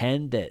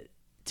pretend that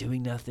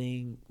doing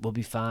nothing will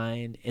be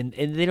fine, and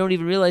they don't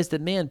even realize that,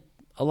 man,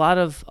 a lot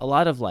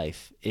of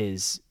life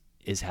is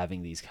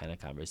having these kind of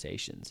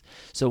conversations.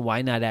 So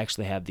why not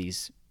actually have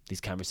these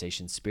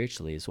conversations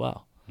spiritually as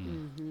well?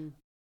 Mm-hmm.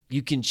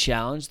 You can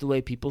challenge the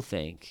way people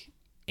think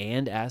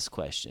and ask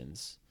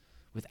questions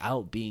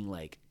without being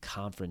like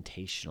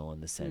confrontational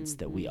in the sense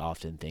that we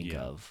often think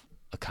of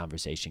a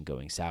conversation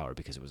going sour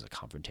because it was a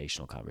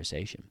confrontational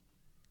conversation.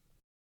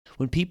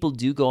 When people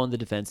do go on the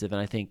defensive,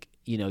 and I think,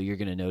 you're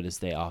going to notice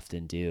they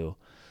often do,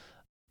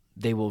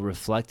 they will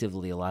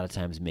reflectively a lot of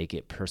times make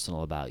it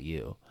personal about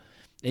you,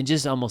 and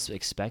just almost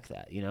expect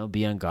that,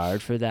 be on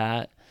guard for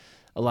that.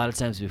 A lot of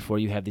times before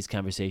you have these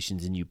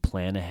conversations and you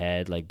plan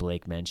ahead, like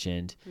Blake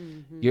mentioned,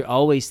 you're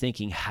always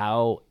thinking,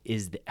 how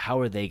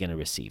are they going to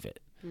receive it?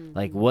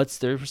 Like, what's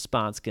their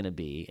response going to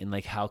be? And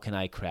like, how can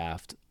I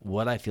craft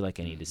what I feel like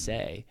I need to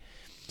say?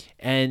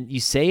 And you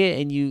say it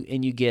and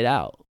you get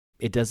out.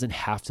 It doesn't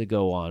have to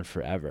go on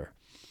forever.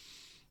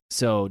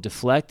 So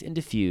deflect and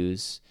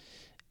diffuse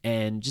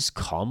and just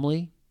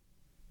calmly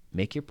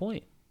make your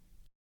point.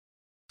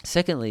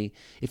 Secondly,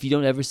 if you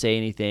don't ever say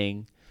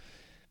anything,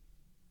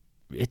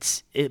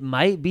 it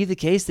might be the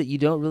case that you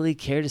don't really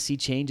care to see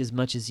change as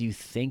much as you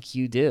think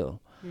you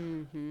do.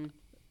 Mm-hmm.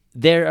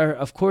 There are,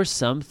 of course,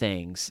 some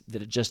things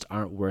that just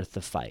aren't worth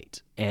the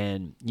fight.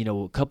 And,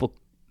 a couple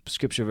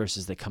scripture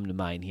verses that come to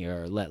mind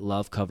here are, let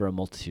love cover a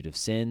multitude of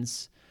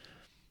sins.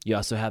 You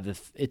also have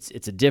it's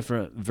a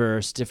different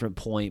verse, different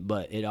point,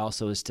 but it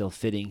also is still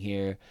fitting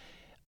here.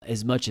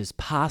 As much as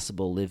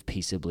possible, live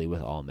peaceably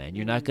with all men.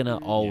 You're not going to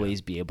always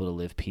be able to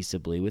live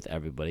peaceably with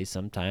everybody.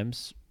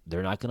 Sometimes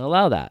they're not going to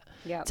allow that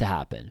to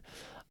happen.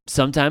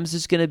 Sometimes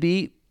it's going to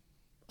be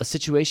a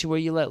situation where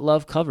you let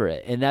love cover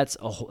it, and that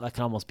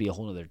can almost be a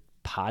whole other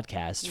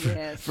podcast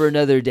for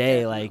another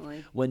day. Definitely.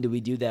 Like, when do we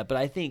do that? But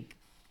I think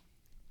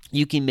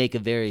you can make a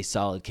very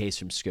solid case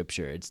from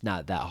Scripture. It's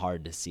not that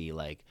hard to see.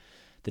 Like,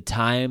 the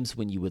times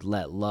when you would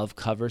let love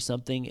cover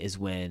something is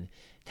when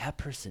that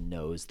person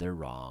knows they're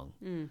wrong.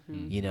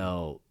 Mm-hmm.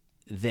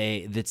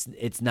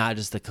 It's not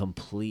just a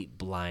complete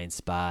blind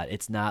spot.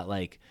 It's not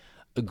like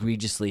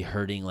egregiously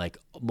hurting like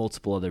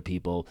multiple other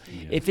people.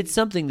 Yeah. If it's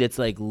something that's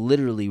like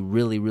literally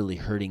really, really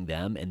hurting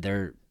them and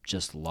they're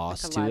just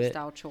lost like to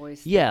lifestyle it.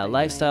 Choice. Yeah,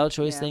 lifestyle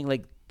choice thing.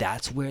 Like,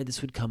 that's where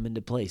this would come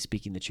into play,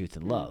 speaking the truth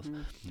in love.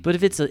 But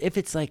if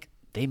it's like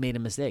they made a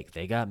mistake,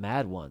 they got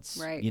mad once,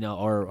 right?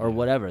 Or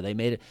whatever, they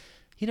made it.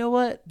 You know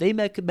what? They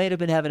may have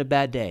been having a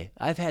bad day.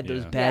 I've had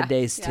those bad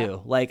days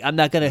too. Like, I'm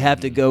not going to have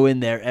to go in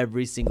there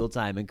every single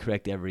time and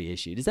correct every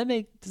issue. Does that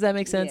make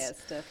sense?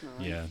 Yes,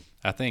 definitely. Yeah.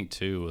 I think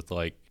too, with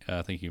like,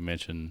 I think you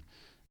mentioned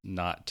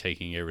not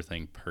taking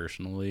everything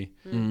personally.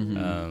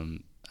 Mm-hmm.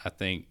 I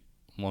think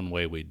one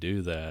way we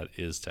do that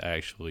is to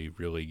actually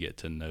really get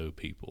to know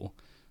people.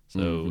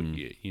 So,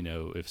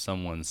 if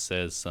someone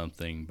says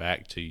something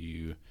back to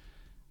you,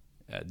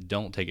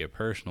 don't take it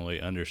personally.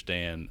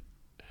 Understand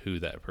who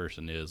that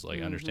person is,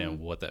 like understand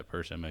what that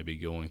person may be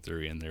going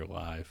through in their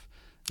life.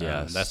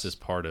 Yes. That's just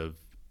part of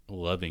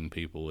loving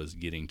people is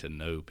getting to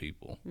know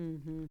people.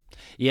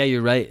 Yeah,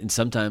 you're right. And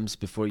sometimes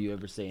before you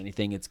ever say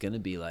anything, it's going to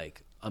be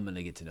like, I'm going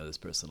to get to know this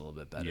person a little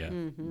bit better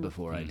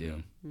before I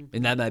do.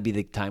 And that might be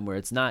the time where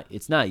it's not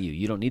you.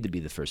 You don't need to be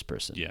the first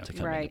person to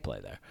come into play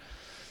there.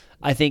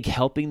 I think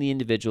helping the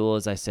individual,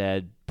 as I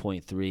said,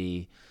 point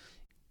 3,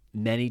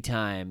 many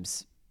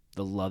times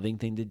the loving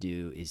thing to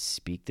do is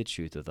speak the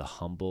truth with a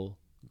humble,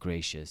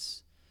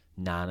 gracious,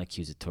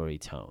 non-accusatory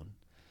tone.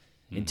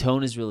 And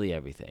tone is really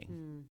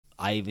everything.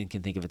 I even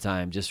can think of a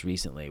time just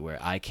recently where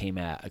I came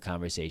at a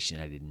conversation,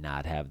 I did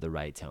not have the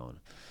right tone.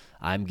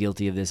 I'm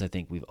guilty of this. I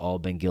think we've all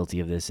been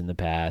guilty of this in the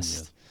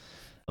past.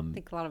 I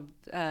think a lot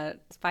of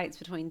fights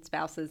between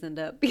spouses end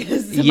up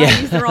because somebody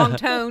used the wrong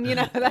tone, you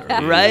know.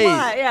 That Right. a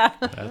lot, yeah.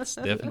 That's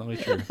definitely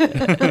true.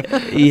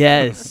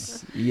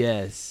 Yes,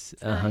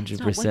 100%.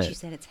 It's not what you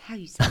said, it's how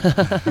you said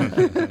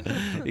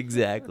it.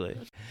 Exactly.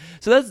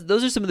 So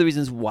those are some of the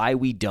reasons why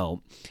we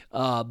don't.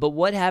 But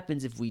what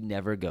happens if we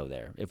never go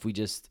there? If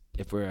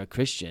we're a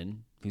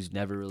Christian who's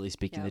never really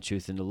speaking the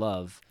truth into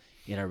love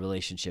in our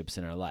relationships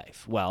in our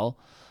life? Well,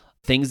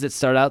 things that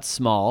start out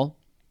small,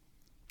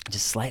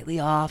 just slightly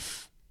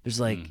off. There's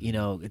like,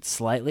 it's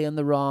slightly on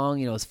the wrong,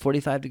 it's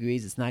 45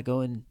 degrees. It's not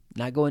going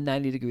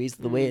 90 degrees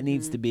the way it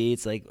needs to be.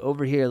 It's like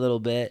over here a little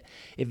bit.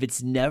 If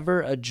it's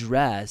never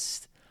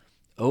addressed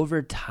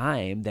over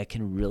time, that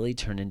can really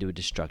turn into a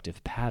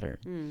destructive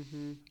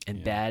pattern.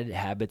 And bad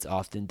habits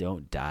often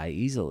don't die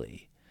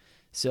easily.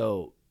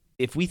 So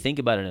if we think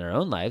about it in our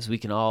own lives, we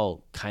can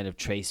all kind of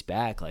trace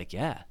back like,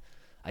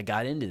 I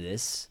got into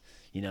this,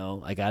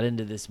 I got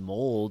into this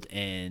mold,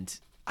 and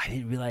I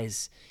didn't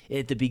realize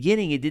at the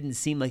beginning it didn't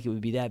seem like it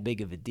would be that big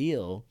of a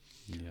deal.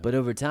 But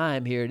over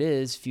time, here it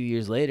is a few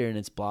years later, and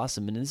it's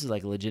blossomed, and this is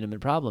like a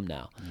legitimate problem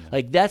now.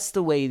 Like, that's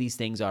the way these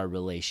things are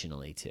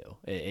relationally too.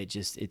 It's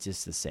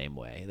just the same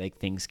way. Like,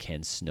 things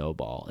can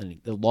snowball, and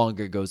the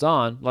longer it goes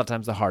on, a lot of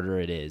times the harder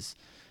it is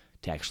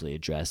to actually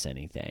address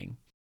anything.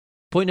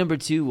 Point number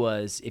 2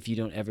 was, if you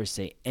don't ever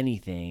say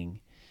anything,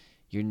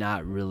 you're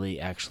not really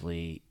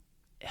actually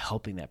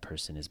helping that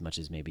person as much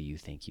as maybe you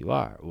think you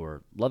are,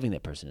 or loving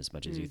that person as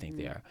much as you think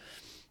they are.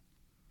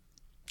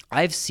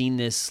 I've seen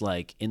this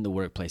like in the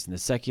workplace, in the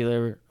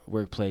secular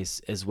workplace,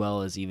 as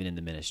well as even in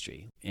the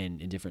ministry, in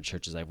different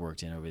churches I've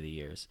worked in over the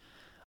years.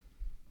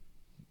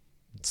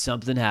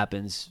 Something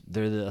happens,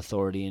 they're the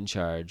authority in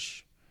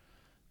charge.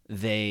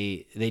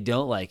 They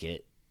don't like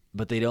it,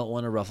 but they don't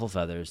want to ruffle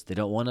feathers. They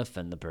don't want to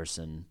offend the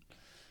person,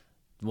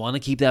 want to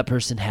keep that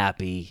person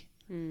happy.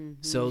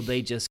 So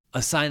they just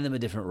assign them a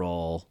different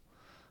role,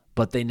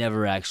 but they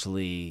never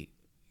actually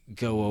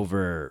go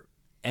over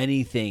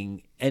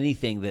anything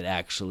that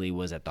actually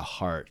was at the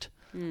heart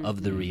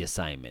of the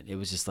reassignment. It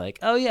was just like,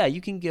 oh yeah,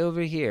 you can go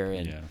over here,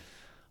 and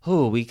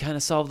we kind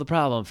of solved the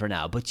problem for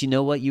now. But you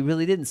know what? You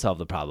really didn't solve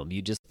the problem.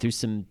 You just threw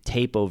some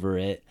tape over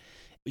it.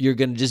 You're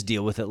going to just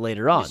deal with it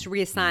later on. Just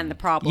reassign the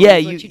problem. Yeah,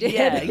 you did.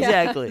 Yeah,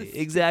 exactly.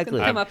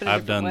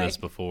 I've done this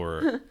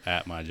before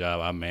at my job.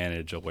 I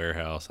manage a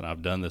warehouse, and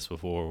I've done this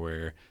before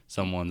where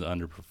someone's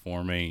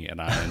underperforming, and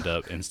I end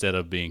up instead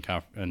of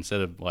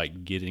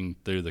like getting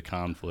through the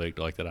conflict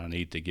like that I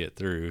need to get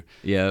through.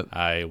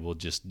 I will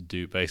just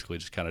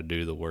kind of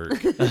do the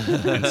work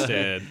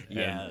instead.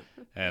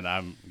 And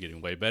I'm getting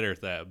way better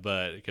at that,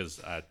 but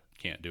because I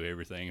can't do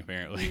everything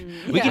apparently.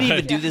 We can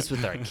even do this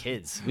with our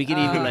kids. We can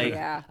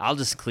even I'll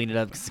just clean it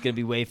up because it's gonna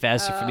be way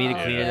faster for me to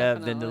clean it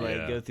up than to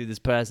go through this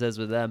process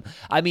with them.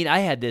 I mean, I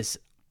had this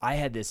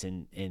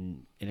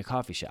in a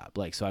coffee shop.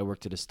 Like, so I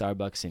worked at a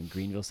Starbucks in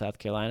Greenville, South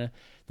Carolina.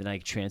 Then I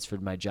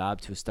transferred my job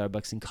to a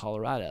Starbucks in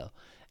Colorado,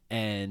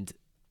 and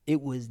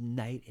it was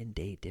night and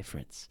day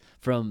difference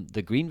from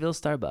the Greenville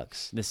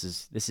Starbucks. This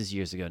is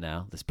years ago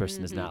now. This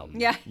person is not.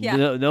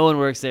 No one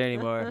works there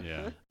anymore.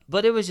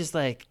 But it was just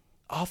like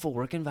awful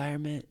work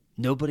environment.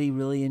 Nobody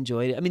really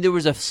enjoyed it. I mean, there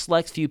was a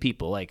select few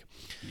people, like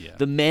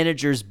the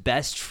manager's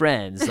best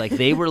friends. Like,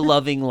 they were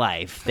loving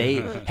life. They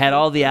had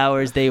all the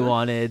hours they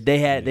wanted.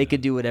 They could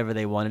do whatever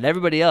they wanted.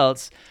 Everybody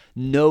else,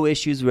 no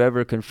issues were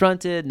ever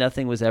confronted.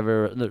 There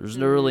was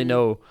really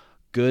no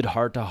good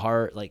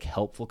heart-to-heart, like,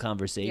 helpful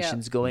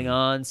conversations going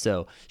on.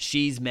 So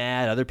she's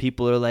mad. Other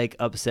people are, like,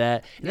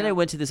 upset. And then I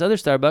went to this other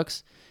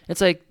Starbucks. It's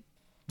like,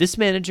 this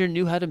manager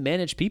knew how to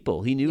manage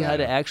people. He knew how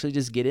to actually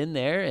just get in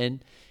there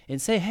and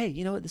say, hey,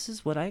 you know what, this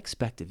is what I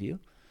expect of you,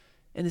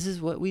 and this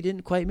is what we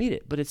didn't quite meet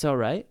it, but it's all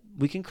right.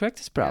 We can correct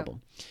this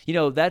problem.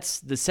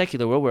 That's the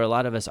secular world where a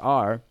lot of us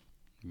are.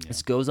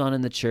 This goes on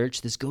in the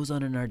church. This goes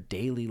on in our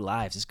daily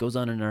lives. This goes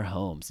on in our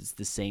homes. It's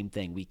the same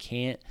thing. We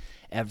can't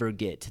ever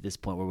get to this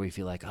point where we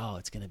feel like, oh,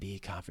 it's going to be a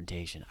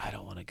confrontation. I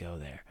don't want to go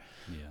there.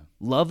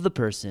 Love the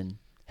person,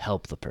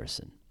 help the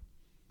person.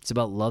 It's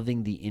about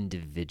loving the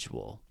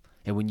individual.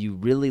 And when you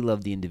really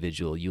love the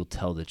individual, you'll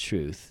tell the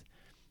truth,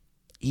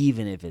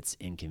 even if it's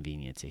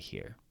inconvenient to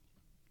hear.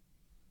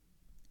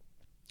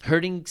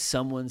 Hurting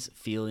someone's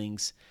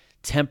feelings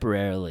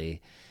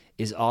temporarily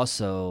is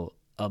also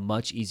a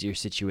much easier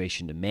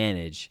situation to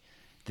manage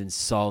than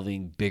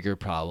solving bigger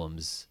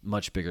problems,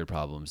 much bigger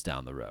problems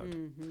down the road.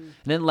 And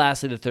then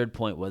lastly, the third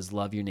point was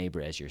love your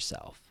neighbor as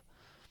yourself.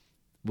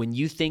 When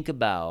you think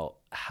about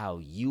how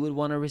you would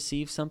want to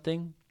receive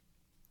something,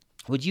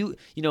 would you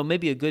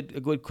maybe a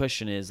good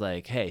question is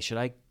like, hey, should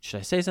I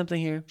say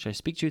something here? Should I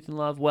speak truth in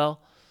love?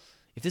 Well,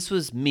 if this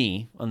was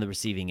me on the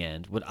receiving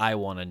end, would I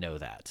want to know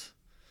that?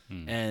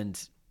 And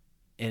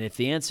if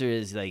the answer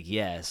is like,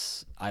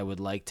 yes, I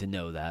would like to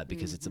know that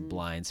because it's a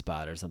blind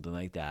spot or something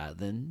like that,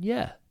 then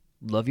yeah,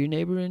 love your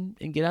neighbor and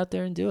get out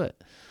there and do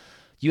it.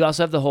 You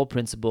also have the whole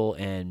principle,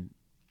 and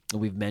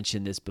we've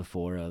mentioned this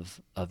before,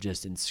 of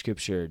just in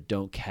Scripture,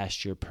 don't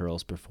cast your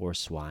pearls before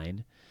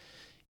swine.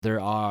 There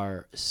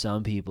are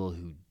some people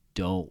who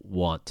don't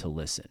want to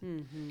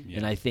listen.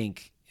 And I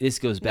think this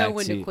goes back know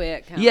when to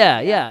quit.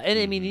 Yeah. And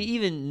I mean,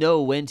 even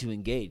know when to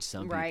engage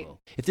some Right. people.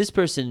 If this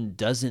person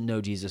doesn't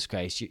know Jesus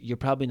Christ, you're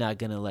probably not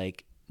going to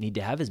need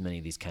to have as many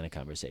of these kind of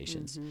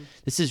conversations.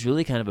 This is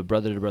really kind of a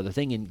brother to brother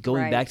thing. And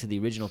going Right. back to the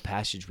original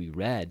passage we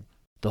read,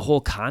 the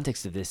whole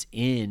context of this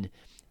in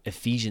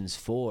Ephesians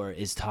 4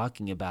 is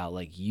talking about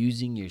like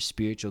using your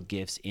spiritual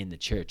gifts in the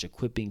church,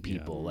 equipping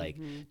people, like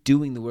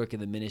doing the work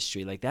of the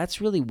ministry. Like that's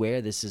really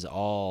where this is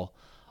all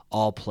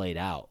played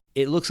out.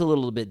 It looks a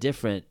little bit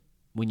different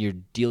when you're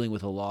dealing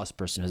with a lost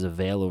person who has a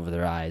veil over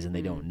their eyes and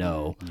they don't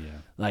know.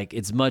 Like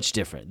it's much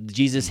different.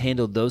 Jesus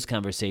handled those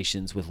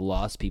conversations with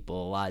lost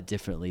people a lot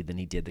differently than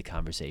he did the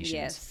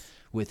conversations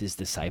with his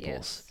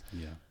disciples.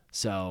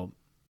 So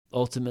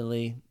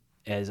ultimately,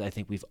 as I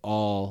think we've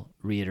all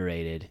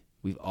reiterated,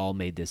 we've all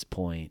made this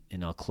point,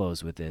 and I'll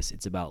close with this.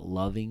 It's about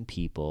loving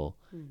people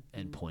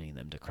and pointing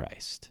them to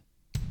Christ.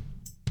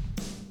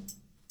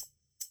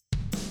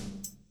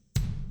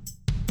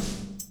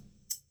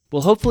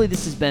 Well, hopefully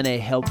this has been a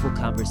helpful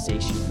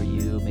conversation for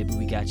you. Maybe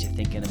we got you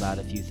thinking about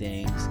a few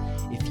things.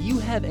 If you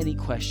have any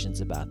questions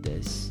about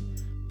this,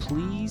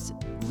 please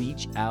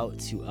reach out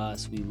to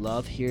us. We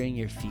love hearing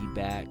your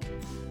feedback.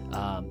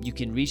 You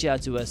can reach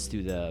out to us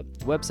through the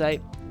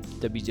website,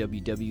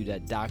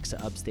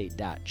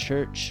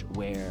 www.doxaupstate.church,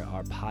 where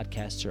our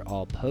podcasts are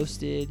all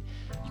posted.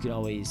 You can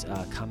always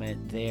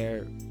comment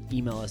there,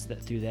 email us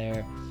through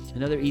there.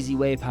 Another easy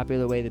way,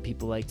 popular way that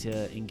people like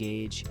to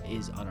engage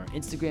is on our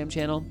Instagram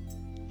channel,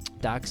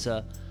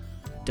 Doxa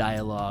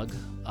Dialogue.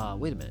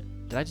 Wait a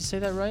minute. Did I just say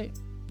that right?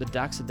 The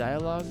Doxa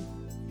Dialogue?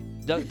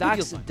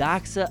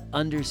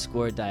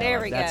 Doxa_dialogue.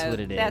 There we That's go. what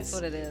it is. That's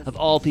what it is. Of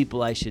all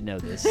people, I should know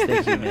this.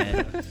 Thank you,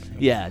 man.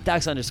 Yeah,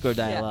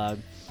 Doxa_dialogue.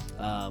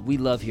 We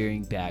love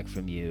hearing back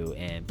from you,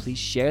 and please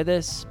share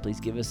this. Please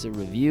give us a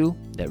review.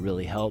 That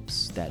really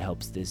helps. That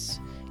helps this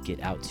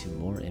get out to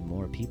more and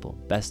more people.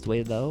 Best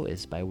way, though,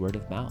 is by word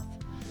of mouth.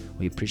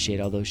 We appreciate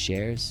all those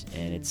shares,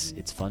 and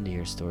it's fun to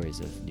hear stories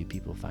of new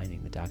people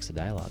finding the Doxa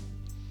Dialogue.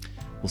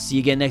 We'll see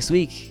you again next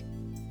week.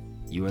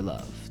 You are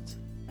loved.